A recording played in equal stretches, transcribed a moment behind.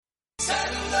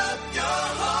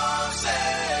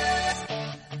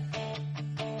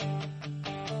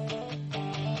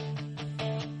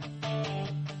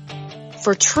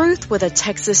For truth with a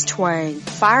Texas twang,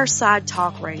 Fireside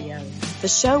Talk Radio, the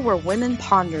show where women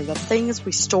ponder the things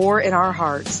we store in our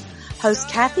hearts. Host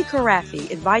Cathy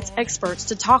invites experts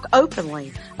to talk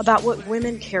openly about what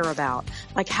women care about,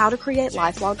 like how to create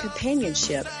lifelong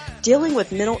companionship, dealing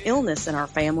with mental illness in our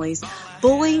families,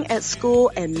 bullying at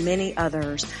school, and many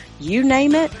others. You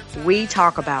name it, we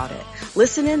talk about it.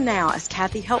 Listen in now as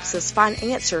Cathy helps us find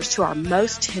answers to our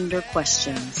most tender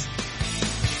questions.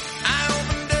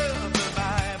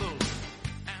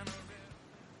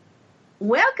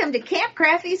 Welcome to Camp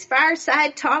Crafty's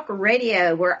Fireside Talk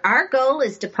Radio, where our goal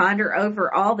is to ponder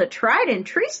over all the tried and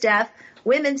true stuff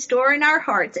women store in our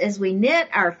hearts as we knit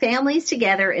our families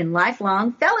together in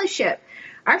lifelong fellowship.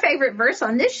 Our favorite verse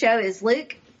on this show is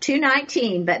Luke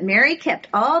 2:19, but Mary kept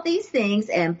all these things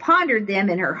and pondered them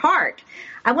in her heart.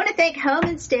 I want to thank Home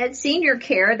Instead Senior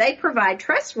Care. They provide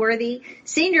trustworthy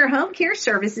senior home care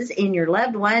services in your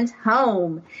loved one's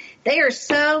home. They are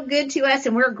so good to us,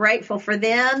 and we're grateful for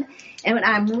them. And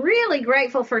I'm really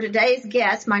grateful for today's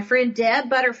guest. My friend Deb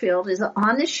Butterfield is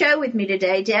on the show with me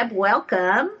today. Deb,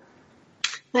 welcome.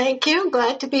 Thank you.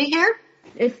 Glad to be here.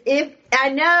 If I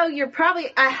know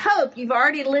I hope you've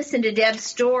already listened to Deb's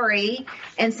story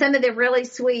and some of the really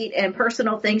sweet and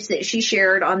personal things that she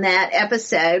shared on that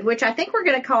episode, which I think we're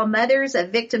going to call Mothers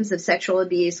of Victims of Sexual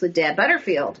Abuse with Deb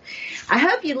Butterfield. I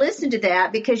hope you listened to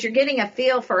that because you're getting a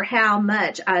feel for how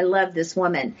much I love this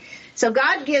woman. So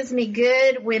God gives me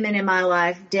good women in my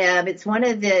life, Deb. It's one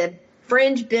of the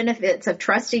fringe benefits of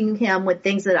trusting him with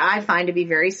things that I find to be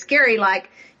very scary, like,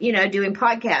 doing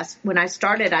podcasts. When I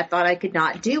started, I thought I could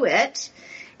not do it.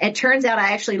 It turns out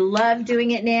I actually love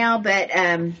doing it now, but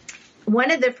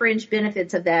one of the fringe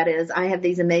benefits of that is I have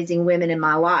these amazing women in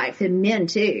my life, and men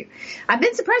too. I've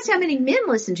been surprised how many men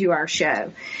listen to our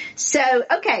show. So,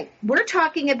 okay, we're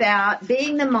talking about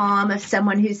being the mom of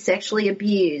someone who's sexually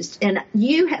abused, and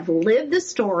you have lived the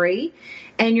story.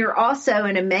 And you're also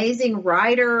an amazing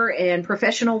writer and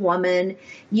professional woman.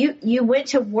 You went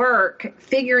to work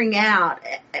figuring out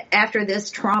after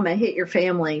this trauma hit your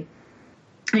family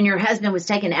and your husband was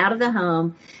taken out of the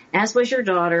home, as was your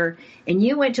daughter, and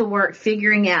you went to work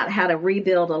figuring out how to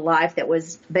rebuild a life that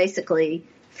was basically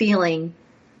feeling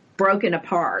broken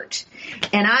apart.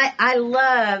 And I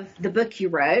love the book you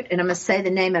wrote, and I'm going to say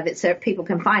the name of it so people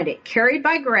can find it. Carried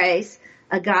by Grace,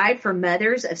 a guide for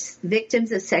mothers of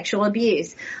victims of sexual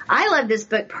abuse. I love this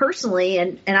book personally,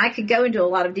 and I could go into a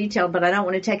lot of detail, but I don't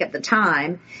want to take up the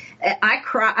time.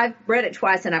 I've read it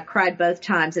twice, and I've cried both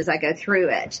times as I go through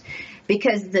it,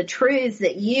 because the truths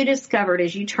that you discovered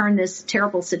as you turned this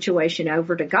terrible situation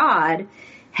over to God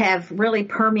have really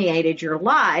permeated your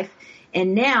life.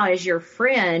 And now, as your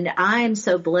friend, I am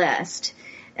so blessed.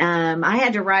 I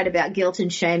had to write about guilt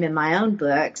and shame in my own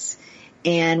books.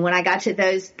 And when I got to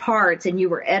those parts and you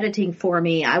were editing for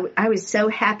me, I was so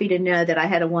happy to know that I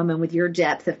had a woman with your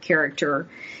depth of character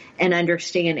and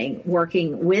understanding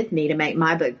working with me to make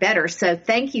my book better. So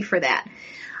thank you for that.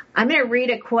 I'm going to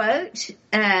read a quote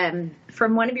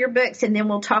from one of your books, and then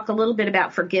we'll talk a little bit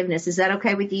about forgiveness. Is that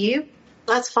okay with you?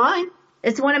 That's fine.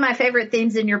 It's one of my favorite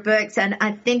themes in your books, and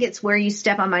I think it's where you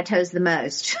step on my toes the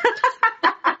most.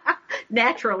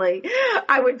 Naturally,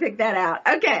 I would pick that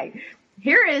out. Okay.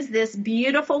 Here is this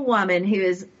beautiful woman who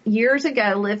is years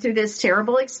ago lived through this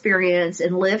terrible experience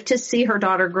and lived to see her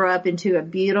daughter grow up into a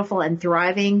beautiful and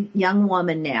thriving young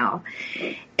woman now.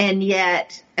 And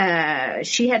yet,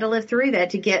 she had to live through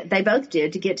that they both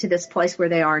did, to get to this place where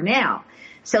they are now.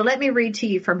 So let me read to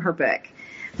you from her book.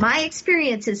 My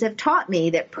experiences have taught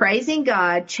me that praising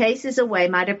God chases away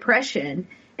my depression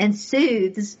and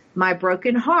soothes my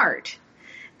broken heart.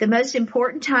 The most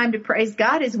important time to praise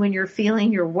God is when you're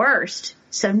feeling your worst.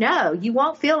 So no, you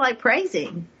won't feel like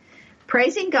praising.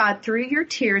 Praising God through your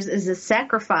tears is a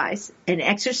sacrifice, an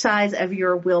exercise of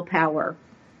your willpower.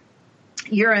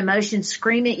 Your emotions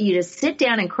scream at you to sit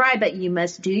down and cry, but you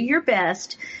must do your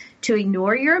best to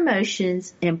ignore your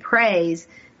emotions and praise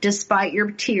despite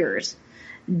your tears.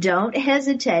 Don't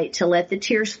hesitate to let the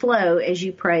tears flow as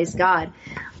you praise God.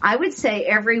 I would say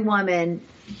every woman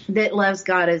that loves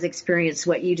God has experienced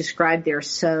what you described there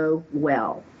so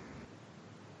well.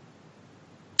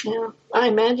 Yeah, I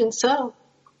imagine so.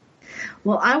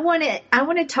 Well, I want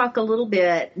to talk a little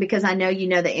bit, because I know you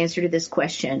know the answer to this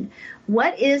question.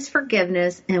 What is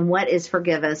forgiveness, and what is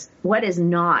forgiveness? What is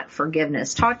not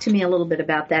forgiveness? Talk to me a little bit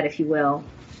about that, if you will.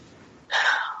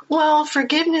 Well,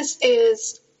 forgiveness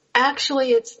is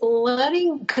actually, it's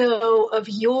letting go of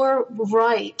your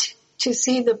right to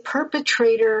see the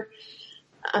perpetrator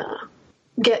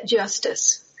get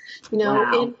justice.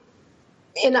 Wow.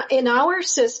 In our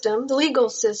system, the legal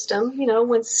system,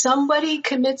 when somebody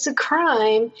commits a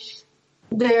crime,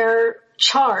 they're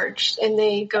charged and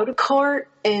they go to court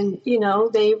and,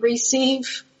 they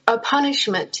receive a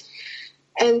punishment.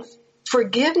 And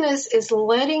forgiveness is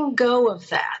letting go of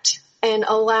that and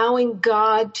allowing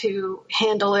God to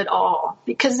handle it all.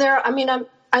 Because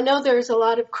I know there's a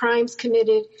lot of crimes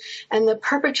committed and the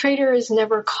perpetrator is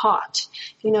never caught,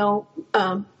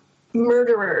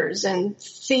 murderers and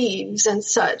thieves and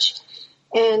such.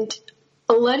 And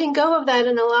letting go of that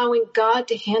and allowing God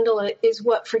to handle it is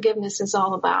what forgiveness is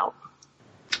all about.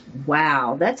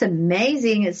 Wow, that's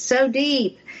amazing. It's so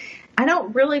deep. I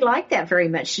don't really like that very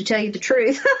much, to tell you the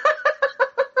truth.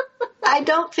 I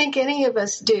don't think any of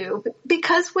us do,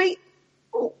 because we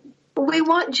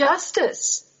want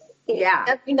justice. Yeah.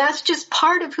 I mean, that's just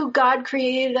part of who God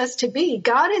created us to be.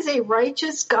 God is a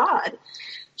righteous God.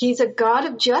 He's a God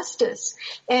of justice.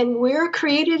 And we're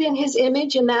created in his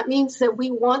image, and that means that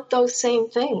we want those same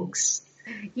things.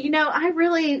 I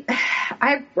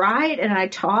write and I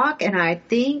talk and I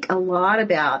think a lot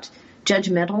about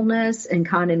judgmentalness and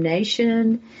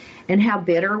condemnation and how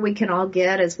bitter we can all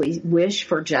get as we wish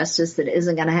for justice that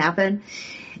isn't going to happen,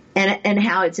 and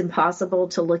how it's impossible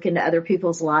to look into other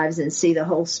people's lives and see the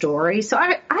whole story. So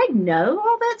I know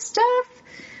all that stuff,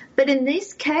 but in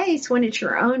this case, when it's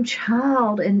your own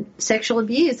child and sexual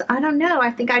abuse, I don't know.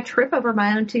 I think I trip over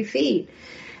my own 2 feet.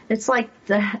 It's like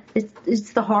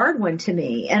it's the hard one to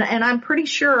me. And I'm pretty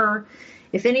sure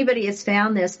if anybody has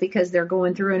found this because they're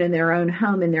going through it in their own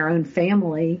home, in their own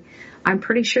family, I'm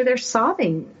pretty sure they're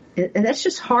sobbing. And that's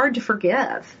just hard to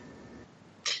forgive.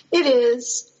 It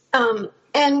is.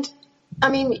 And I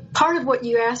mean, part of what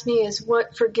you asked me is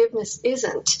what forgiveness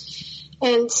isn't.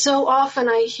 And so often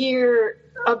I hear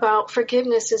about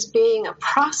forgiveness as being a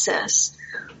process,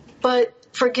 but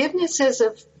forgiveness is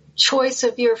a choice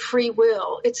of your free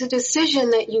will. It's a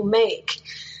decision that you make.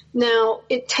 Now,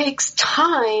 it takes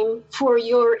time for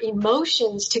your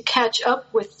emotions to catch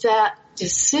up with that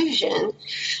decision,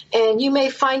 and you may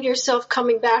find yourself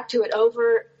coming back to it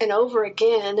over and over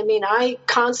again. I mean, I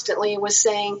constantly was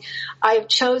saying, I have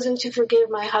chosen to forgive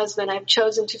my husband. I've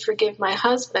chosen to forgive my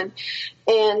husband.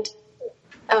 And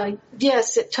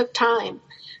yes, it took time.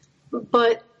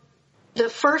 But the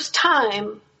first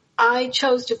time I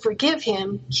chose to forgive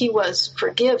him, he was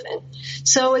forgiven.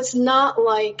 So it's not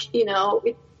like,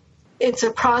 it's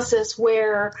a process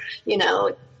where,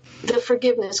 the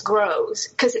forgiveness grows,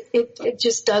 because it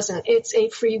just doesn't. It's a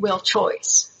free will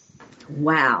choice.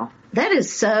 Wow. That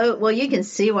is so, well, you can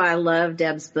see why I love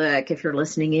Deb's book. If you're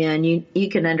listening in, you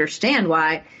can understand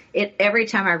why every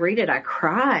time I read it, I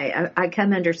cry. I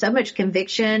come under so much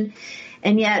conviction.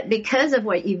 And yet, because of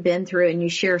what you've been through, and you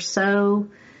share so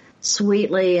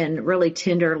sweetly and really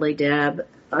tenderly, Deb,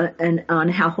 and on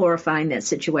how horrifying that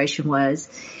situation was,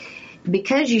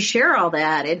 because you share all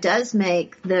that, it does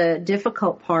make the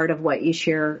difficult part of what you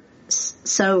share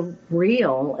so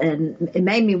real. And it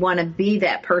made me want to be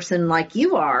that person like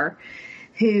you are,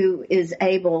 who is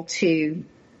able to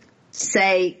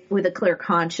say with a clear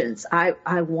conscience, I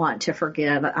want to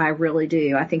forgive. I really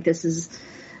do. I think this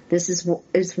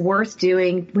is worth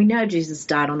doing. We know Jesus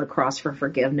died on the cross for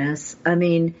forgiveness. I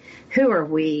mean, who are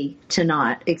we to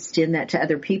not extend that to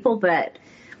other people? But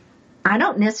I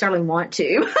don't necessarily want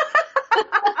to.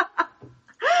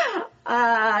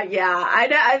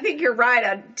 I think you're right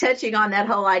on touching on that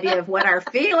whole idea of what our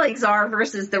feelings are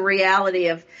versus the reality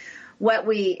of what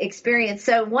we experience.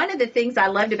 So one of the things I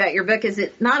loved about your book is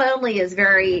it not only is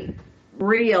very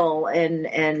real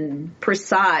and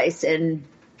precise and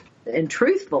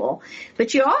truthful,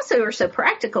 but you also are so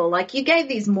practical. Like you gave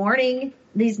these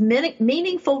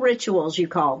meaningful rituals, you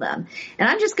call them. And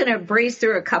I'm just going to breeze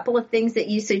through a couple of things that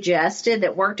you suggested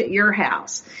that worked at your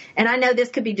house. And I know this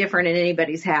could be different in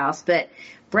anybody's house, but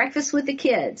breakfast with the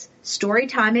kids, story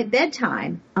time at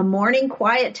bedtime, a morning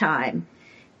quiet time,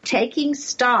 taking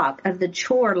stock of the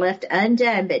chore left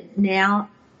undone but now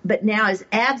is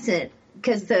absent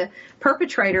because the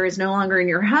perpetrator is no longer in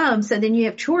your home, so then you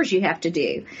have chores you have to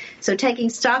do. So taking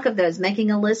stock of those, making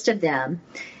a list of them,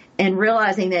 and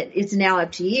realizing that it's now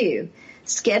up to you.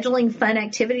 Scheduling fun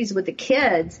activities with the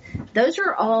kids, those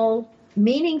are all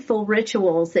meaningful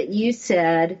rituals that you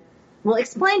said. Well,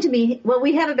 explain to me. Well,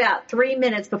 we have about 3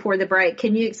 minutes before the break.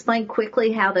 Can you explain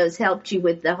quickly how those helped you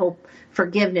with the whole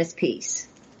forgiveness piece?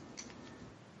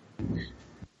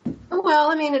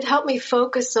 Well, I mean, it helped me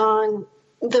focus on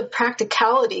the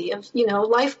practicality of,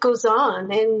 life goes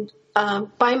on. And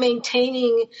by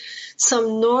maintaining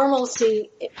some normalcy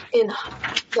in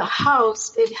the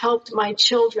house, it helped my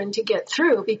children to get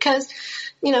through because,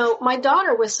 my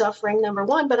daughter was suffering, number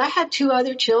one, but I had 2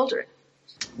 other children.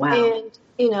 Wow. And,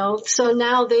 so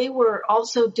now they were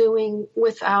also doing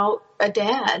without a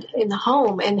dad in the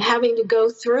home and having to go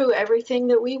through everything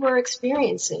that we were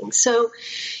experiencing. So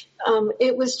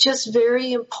it was just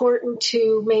very important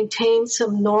to maintain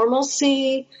some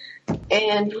normalcy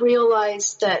and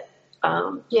realize that,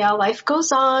 life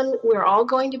goes on. We're all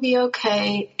going to be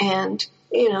okay. And,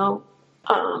 and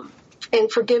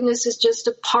forgiveness is just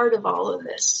a part of all of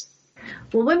this.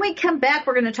 Well, when we come back,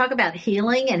 we're going to talk about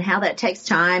healing and how that takes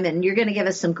time, and you're going to give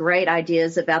us some great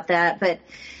ideas about that. But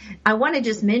I want to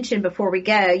just mention before we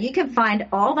go, you can find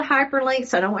all the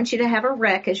hyperlinks. I don't want you to have a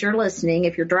wreck as you're listening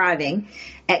if you're driving,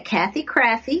 at Cathy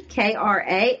Crafty,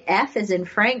 Kraf as in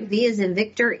Frank, V as in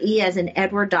Victor, E as in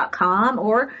Edward.com,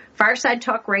 or Fireside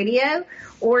Talk Radio,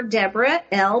 or Deborah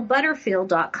L.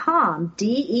 Butterfield.com,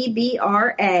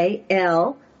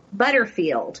 DEBRAL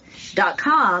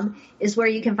Butterfield.com is where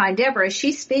you can find Deborah.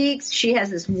 She speaks. She has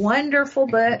this wonderful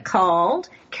book called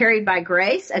Carried by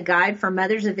Grace, a guide for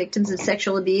mothers of victims of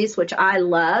sexual abuse, which I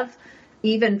love,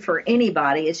 even for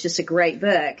anybody. It's just a great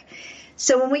book.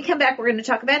 So when we come back, we're going to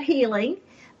talk about healing.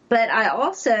 But I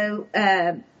also,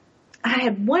 I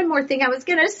had one more thing I was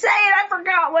going to say, and I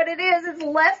forgot what it is. It's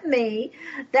left me.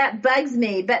 That bugs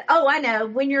me. But, I know.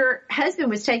 When your husband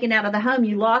was taken out of the home,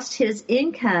 you lost his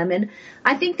income. And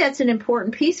I think that's an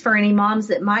important piece for any moms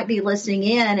that might be listening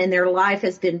in and their life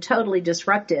has been totally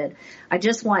disrupted. I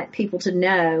just want people to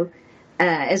know,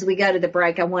 as we go to the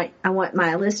break, I want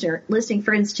my listening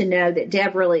friends to know that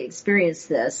Deb really experienced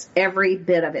this, every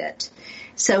bit of it.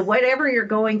 So whatever you're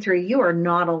going through, you are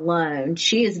not alone.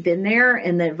 She has been there,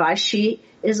 and the advice she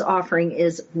is offering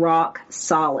is rock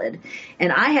solid.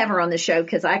 And I have her on the show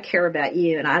because I care about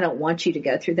you, and I don't want you to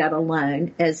go through that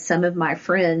alone, as some of my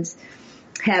friends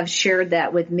have shared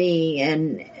that with me,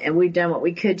 and we've done what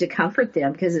we could to comfort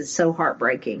them because it's so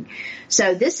heartbreaking.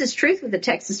 So this is Truth with a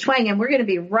Texas Twang, and we're going to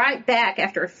be right back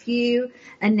after a few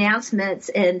announcements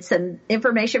and some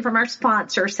information from our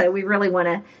sponsor. So we really want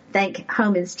to thank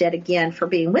Home Instead again for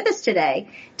being with us today.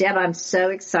 Deb, I'm so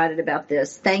excited about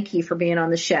this. Thank you for being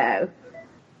on the show.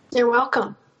 You're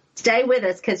welcome. Stay with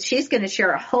us because she's going to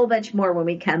share a whole bunch more when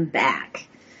we come back.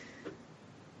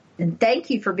 And thank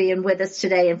you for being with us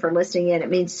today and for listening in. It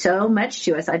means so much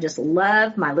to us. I just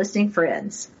love my listening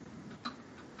friends.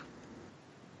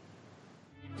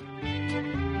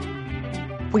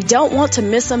 We don't want to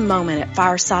miss a moment at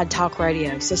Fireside Talk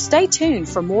Radio, so stay tuned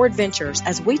for more adventures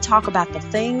as we talk about the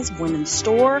things women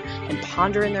store and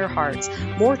ponder in their hearts.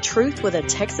 More Truth with a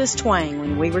Texas Twang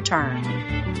when we return.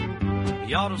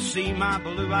 You ought to see my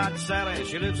blue-eyed Sally.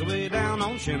 She lives way down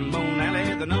on Shinbone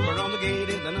Alley. The number on the gate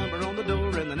is the number on the door,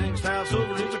 and the next house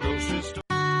over is a grocery store.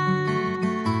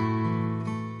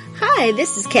 Hi,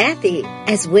 this is Cathy.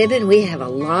 As women, we have a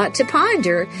lot to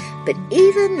ponder, but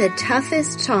even the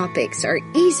toughest topics are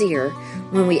easier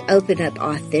when we open up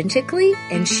authentically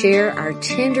and share our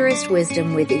tenderest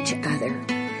wisdom with each other.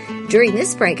 During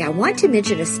this break, I want to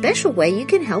mention a special way you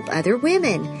can help other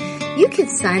women. You can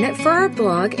sign up for our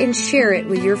blog and share it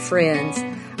with your friends.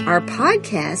 Our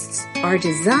podcasts are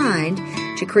designed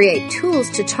to create tools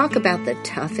to talk about the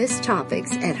toughest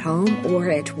topics at home or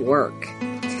at work.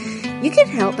 You can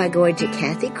help by going to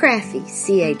Cathy Crafty,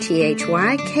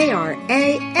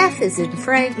 CathyKraf as in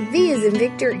Frank, V as in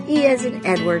Victor, E as in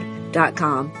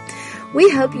Edward.com. We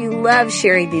hope you love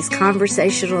sharing these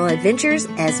conversational adventures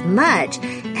as much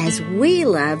as we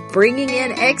love bringing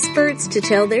in experts to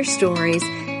tell their stories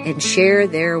and share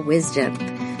their wisdom.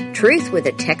 Truth with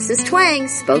a Texas Twang,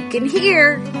 spoken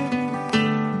here.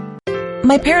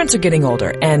 My parents are getting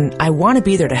older, and I want to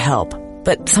be there to help.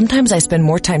 But sometimes I spend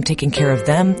more time taking care of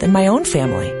them than my own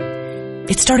family.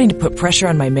 It's starting to put pressure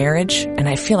on my marriage, and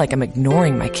I feel like I'm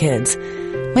ignoring my kids.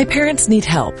 My parents need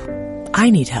help. I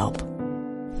need help.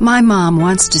 My mom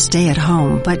wants to stay at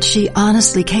home, but she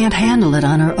honestly can't handle it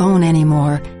on her own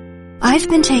anymore. I've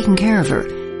been taking care of her,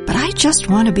 but I just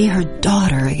want to be her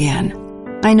daughter again.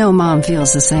 I know Mom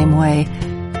feels the same way.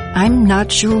 I'm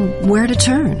not sure where to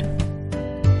turn.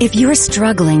 If you're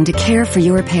struggling to care for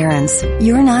your parents,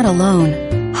 you're not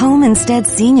alone. Home Instead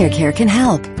Senior Care can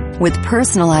help. With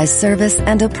personalized service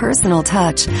and a personal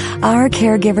touch, our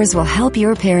caregivers will help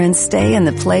your parents stay in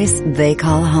the place they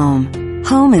call home.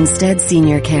 Home Instead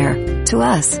Senior Care. To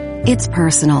us, it's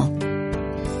personal.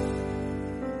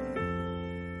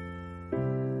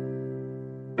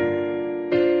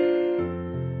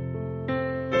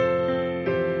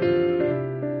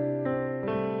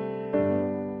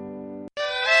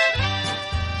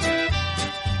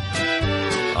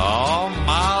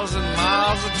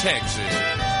 Texas.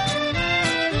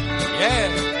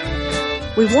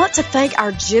 Yeah. We want to thank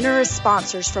our generous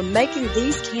sponsors for making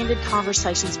these candid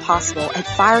conversations possible at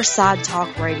Fireside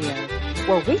Talk Radio,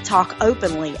 where we talk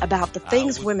openly about the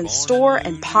things women store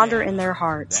and ponder in their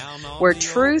hearts, where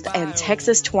truth and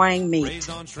Texas twang meet.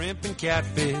 On shrimp and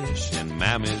catfish and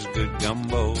Mammy's good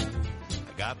gumbo. I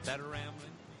got that rambling.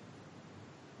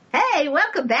 Hey,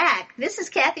 welcome back. This is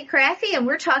Cathy Crafty, and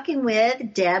we're talking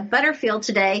with Deb Butterfield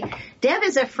today. Deb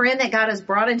is a friend that God has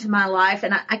brought into my life,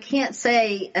 and I can't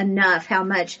say enough how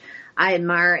much I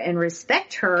admire and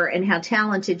respect her and how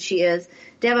talented she is.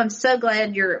 Deb, I'm so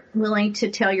glad you're willing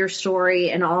to tell your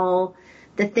story and all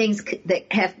the things that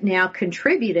have now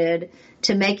contributed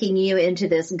to making you into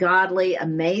this godly,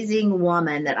 amazing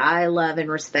woman that I love and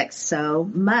respect so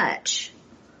much.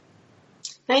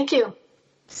 Thank you.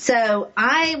 So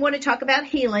I want to talk about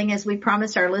healing, as we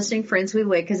promised our listening friends we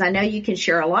would, because I know you can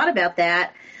share a lot about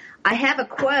that. I have a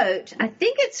quote. I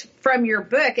think it's from your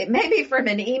book. It may be from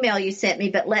an email you sent me,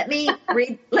 but let me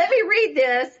read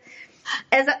this.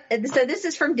 So this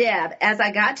is from Deb. As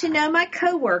I got to know my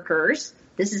coworkers,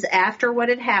 this is after what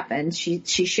had happened. She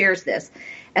shares this.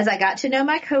 As I got to know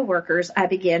my coworkers, I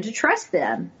began to trust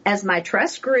them. As my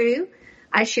trust grew,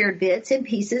 I shared bits and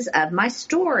pieces of my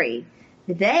story.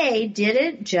 They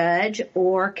didn't judge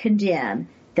or condemn.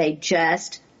 They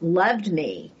just loved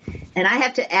me. And I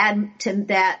have to add to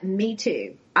that, me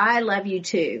too. I love you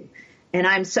too. And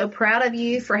I'm so proud of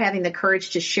you for having the courage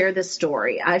to share this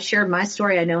story. I've shared my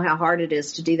story. I know how hard it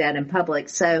is to do that in public.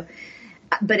 So,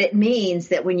 but it means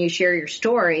that when you share your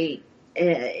story,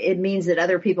 it means that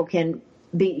other people can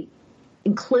be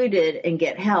included and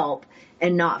get help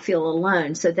and not feel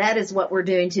alone. So that is what we're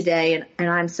doing today. And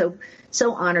I'm so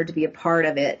honored to be a part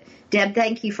of it. Deb,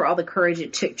 thank you for all the courage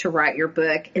it took to write your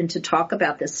book and to talk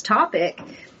about this topic.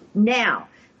 Now,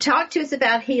 talk to us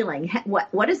about healing.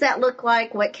 What does that look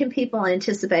like? What can people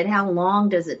anticipate? How long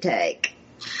does it take?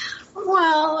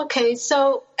 Well, okay,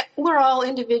 so we're all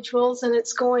individuals, and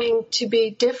it's going to be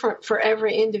different for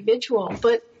every individual,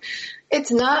 but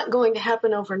it's not going to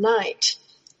happen overnight.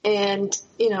 And,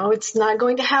 it's not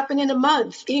going to happen in a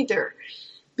month either,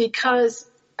 because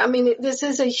this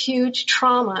is a huge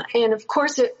trauma. And of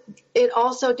course, it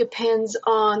also depends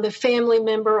on the family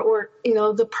member or,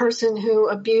 the person who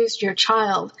abused your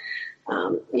child.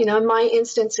 In my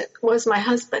instance, it was my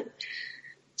husband.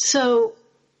 So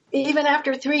even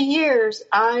after 3 years,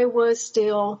 I was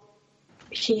still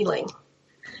healing.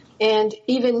 And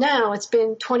even now, it's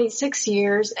been 26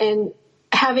 years, and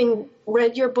having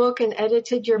read your book and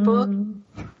edited your book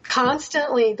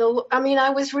constantly, I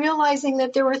was realizing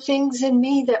that there were things in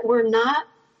me that were not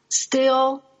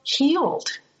still healed.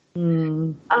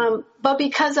 But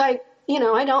because I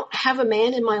don't have a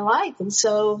man in my life, and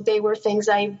so they were things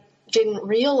I didn't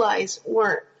realize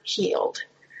weren't healed.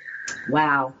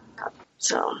 Wow.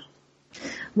 So.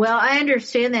 Well, I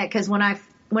understand that, because when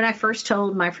I first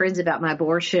told my friends about my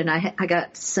abortion, I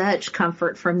got such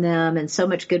comfort from them and so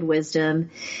much good wisdom.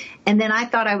 And then I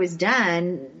thought I was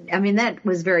done. That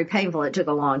was very painful. It took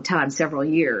a long time, several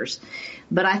years.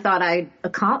 But I thought I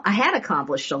had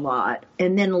accomplished a lot.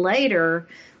 And then later,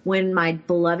 when my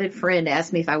beloved friend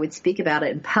asked me if I would speak about it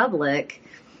in public,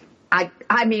 I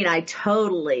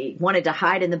totally wanted to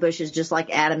hide in the bushes just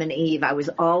like Adam and Eve. I was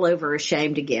all over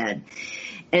ashamed again.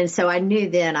 And so I knew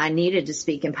then I needed to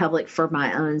speak in public for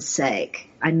my own sake.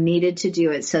 I needed to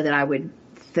do it so that I would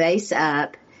face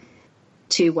up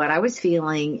to what I was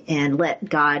feeling and let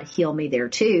God heal me there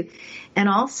too. And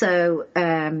also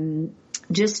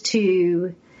just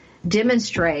to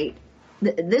demonstrate,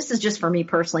 this is just for me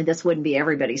personally, this wouldn't be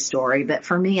everybody's story, but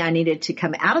for me, I needed to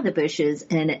come out of the bushes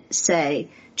and say,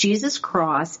 Jesus'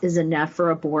 cross is enough for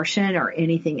abortion or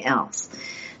anything else.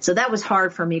 So that was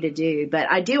hard for me to do, but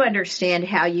I do understand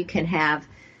how you can have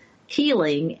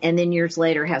healing and then years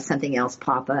later have something else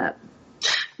pop up.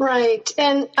 Right.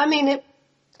 And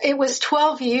it was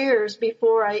 12 years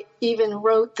before I even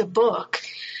wrote the book.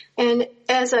 And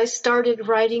as I started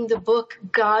writing the book,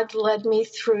 God led me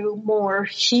through more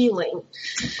healing.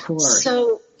 Of course.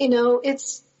 So,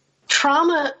 it's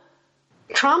trauma.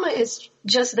 Trauma is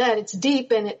just that. It's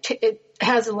deep, and it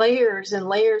has layers and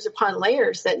layers upon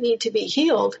layers that need to be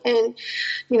healed. And,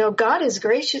 God is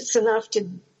gracious enough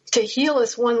to heal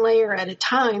us one layer at a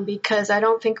time, because I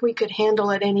don't think we could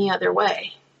handle it any other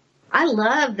way. I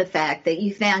love the fact that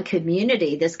you found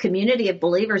community, this community of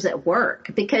believers at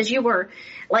work, because you were,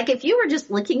 like, if you were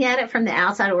just looking at it from the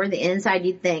outside or the inside,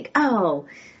 you'd think, oh,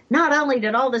 not only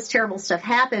did all this terrible stuff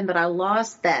happen, but I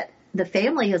lost that. The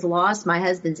family has lost my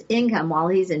husband's income while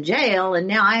he's in jail, and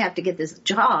now I have to get this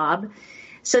job.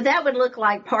 So that would look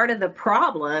like part of the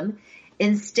problem.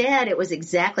 Instead, it was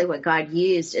exactly what God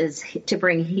used is to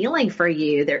bring healing for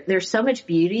you. There's so much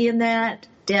beauty in that,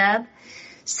 Deb.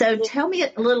 So tell me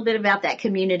a little bit about that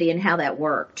community and how that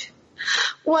worked.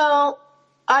 Well,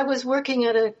 I was working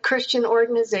at a Christian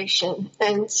organization,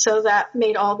 and so that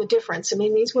made all the difference. I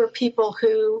mean, these were people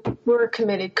who were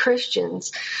committed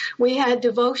Christians. We had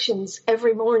devotions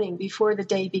every morning before the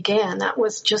day began. That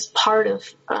was just part of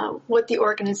what the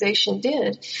organization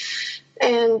did.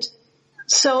 And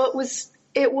so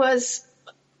it was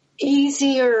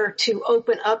easier to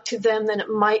open up to them than it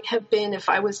might have been if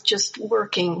I was just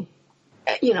working,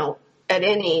 at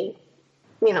any,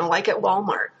 like at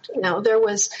Walmart. There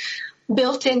was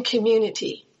built-in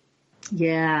community.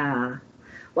 Yeah.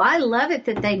 Well, I love it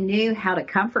that they knew how to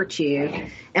comfort you.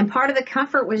 And part of the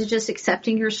comfort was just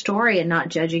accepting your story and not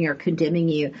judging or condemning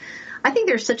you. I think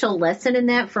there's such a lesson in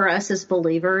that for us as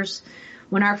believers.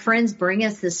 When our friends bring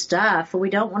us this stuff, we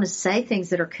don't want to say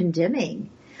things that are condemning.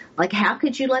 Like, how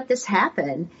could you let this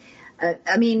happen?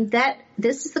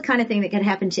 This is the kind of thing that can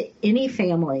happen to any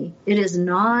family. It is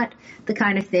not the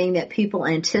kind of thing that people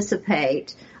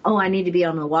anticipate, oh, I need to be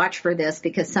on the watch for this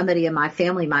because somebody in my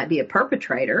family might be a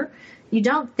perpetrator. You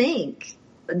don't think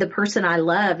the person I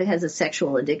love has a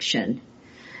sexual addiction.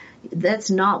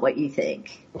 That's not what you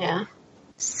think. Yeah.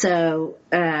 So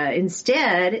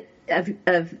instead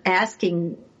of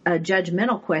asking a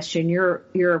judgmental question,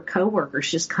 your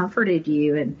coworkers just comforted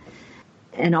you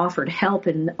and offered help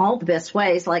in all the best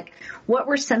ways. Like, what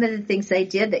were some of the things they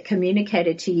did that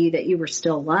communicated to you that you were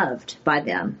still loved by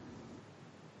them?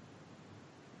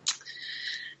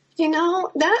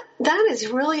 That is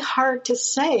really hard to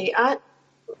say.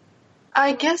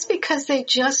 I guess because they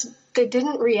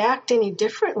didn't react any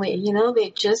differently.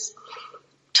 They just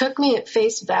took me at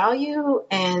face value,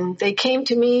 and they came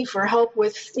to me for help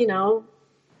with,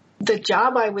 the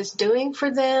job I was doing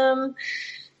for them.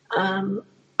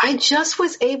 I just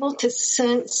was able to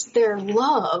sense their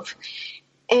love.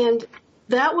 And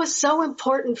that was so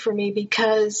important for me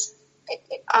because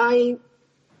I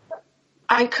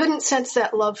couldn't sense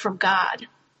that love from God.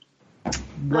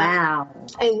 Wow.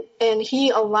 And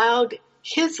he allowed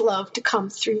his love to come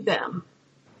through them.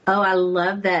 Oh, I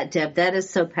love that, Deb. That is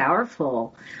so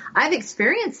powerful. I've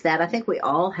experienced that. I think we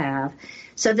all have.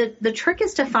 So the trick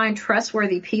is to find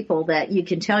trustworthy people that you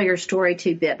can tell your story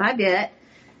to bit by bit.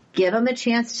 Give them a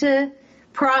chance to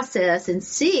process and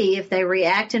see if they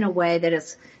react in a way that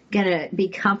is going to be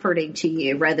comforting to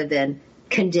you rather than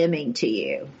condemning to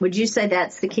you. Would you say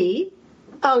that's the key?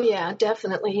 Oh, yeah,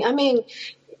 definitely. I mean,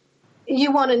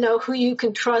 you want to know who you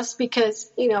can trust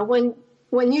because,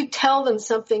 when you tell them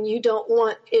something, you don't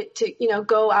want it to,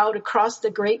 go out across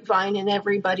the grapevine and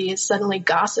everybody is suddenly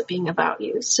gossiping about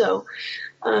you. So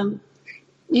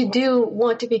you do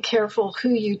want to be careful who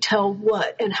you tell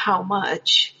what and how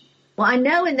much. Well, I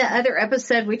know in the other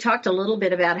episode we talked a little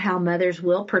bit about how mothers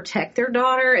will protect their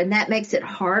daughter, and that makes it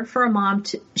hard for a mom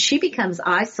she becomes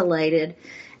isolated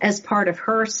as part of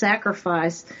her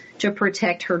sacrifice to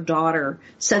protect her daughter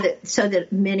so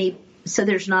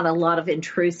there's not a lot of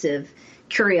intrusive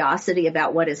curiosity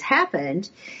about what has happened.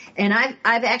 And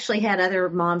I've actually had other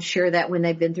moms share that when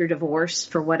they've been through divorce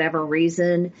for whatever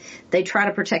reason, they try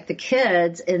to protect the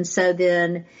kids. And so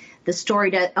then the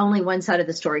story, only one side of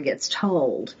the story gets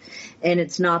told, and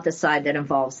it's not the side that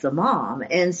involves the mom.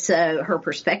 And so her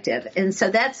perspective. And so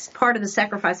that's part of the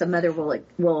sacrifice a mother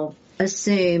will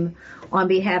assume on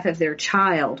behalf of their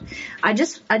child. I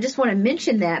just want to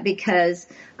mention that because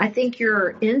I think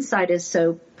your insight is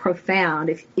so profound.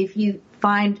 If you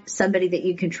find somebody that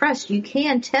you can trust, you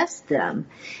can test them.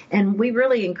 And we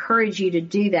really encourage you to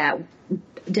do that.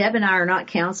 Deb and I are not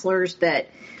counselors, but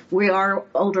we are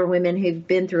older women who've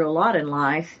been through a lot in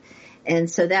life. And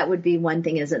so that would be one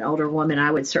thing as an older woman I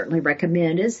would certainly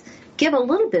recommend is give a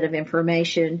little bit of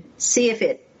information, see if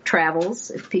it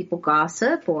travels, if people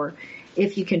gossip, or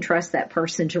if you can trust that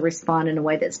person to respond in a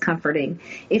way that's comforting.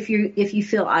 If you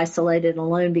feel isolated and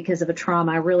alone because of a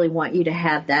trauma, I really want you to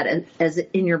have that as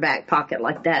in your back pocket.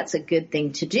 Like, that's a good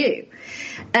thing to do.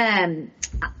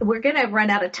 We're going to run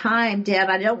out of time, Deb.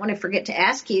 I don't want to forget to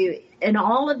ask you, in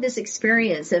all of this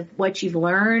experience of what you've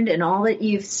learned and all that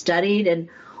you've studied and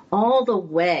all the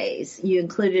ways you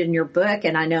included in your book,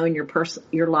 and I know in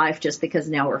your life, just because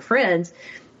now we're friends,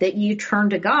 that you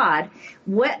turn to God,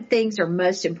 what things are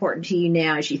most important to you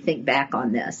now as you think back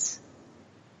on this?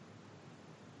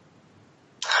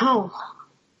 Oh,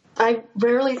 I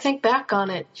rarely think back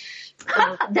on it.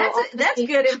 That's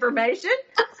good information.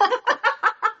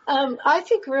 I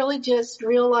think really just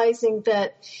realizing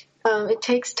that it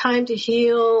takes time to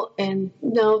heal and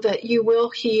know that you will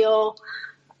heal.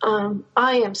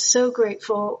 I am so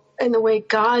grateful in the way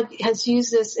God has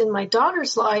used this in my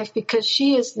daughter's life, because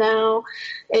she is now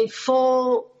a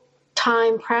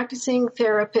full-time practicing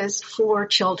therapist for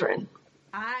children.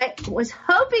 I was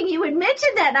hoping you would mention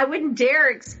that, and I wouldn't dare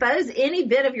expose any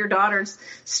bit of your daughter's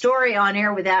story on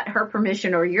air without her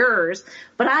permission or yours.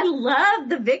 But I love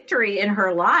the victory in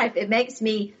her life. It makes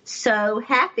me so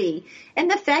happy. And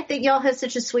the fact that y'all have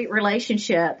such a sweet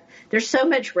relationship. There's so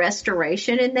much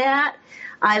restoration in that.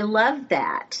 I love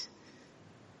that.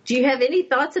 Do you have any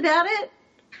thoughts about it?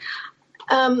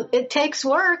 It takes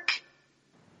work.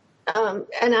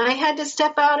 And I had to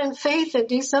step out in faith and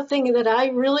do something that I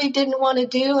really didn't want to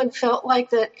do, and felt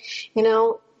like that,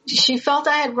 she felt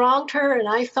I had wronged her and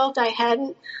I felt I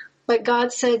hadn't, but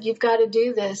God said, you've got to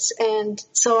do this. And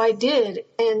so I did.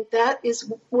 And that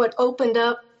is what opened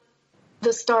up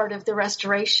the start of the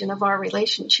restoration of our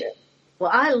relationship.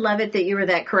 Well, I love it that you were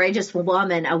that courageous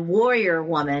woman, a warrior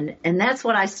woman. And that's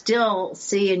what I still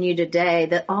see in you today,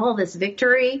 that all this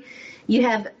victory. You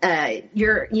have,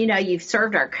 you've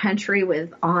served our country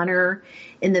with honor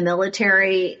in the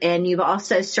military, and you've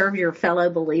also served your fellow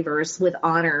believers with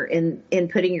honor in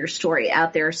putting your story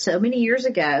out there so many years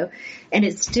ago. And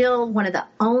it's still one of the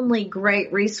only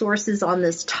great resources on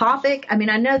this topic. I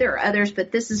mean, I know there are others,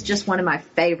 but this is just one of my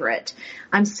favorite.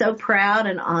 I'm so proud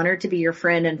and honored to be your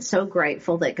friend, and so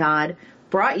grateful that God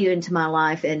brought you into my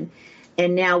life, and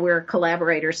now we're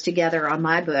collaborators together on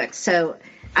my book. So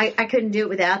I couldn't do it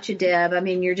without you, Deb. I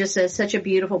mean, you're just such a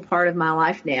beautiful part of my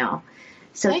life now.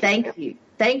 So thank you.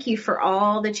 Thank you for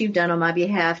all that you've done on my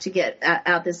behalf to get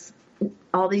out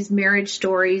all these marriage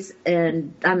stories.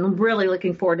 And I'm really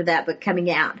looking forward to that book coming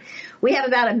out. We have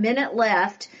about a minute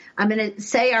left. I'm going to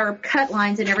say our cut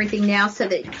lines and everything now, so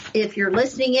that if you're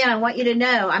listening in, I want you to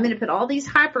know I'm going to put all these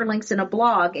hyperlinks in a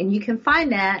blog, and you can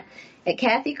find that at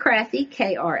Cathy Krafve,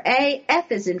 K-R-A,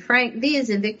 F as in Frank, V as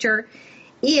in Victor,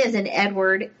 E as in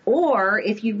Edward. Or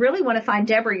if you really want to find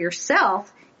Deborah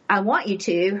yourself, I want you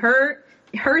to.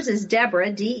 Hers is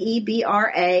Deborah, D-E-B-R-A-L,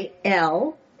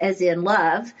 as in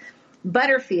love,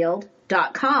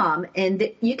 Butterfield.com.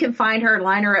 And you can find her and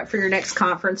line her up for your next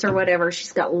conference or whatever.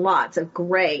 She's got lots of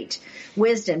great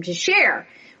wisdom to share.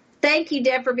 Thank you,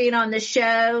 Deb, for being on the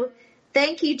show.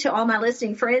 Thank you to all my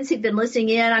listening friends who've been listening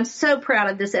in. I'm so proud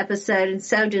of this episode and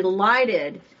so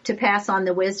delighted to pass on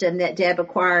the wisdom that Deb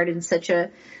acquired in such a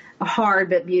hard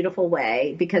but beautiful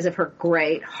way because of her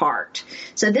great heart.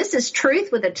 So this is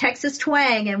Truth with a Texas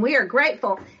Twang, and we are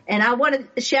grateful. And I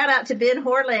want to shout out to Ben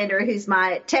Horlander, who's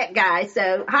my tech guy.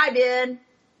 So hi, Ben.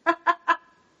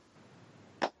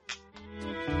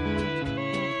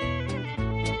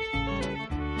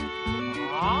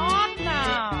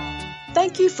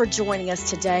 Thank you for joining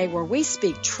us today, where we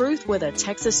speak truth with a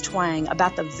Texas twang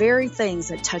about the very things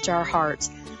that touch our hearts.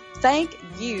 Thank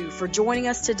you for joining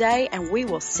us today, and we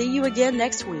will see you again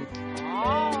next week.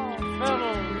 Oh,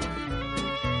 fellows.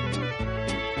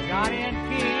 Got in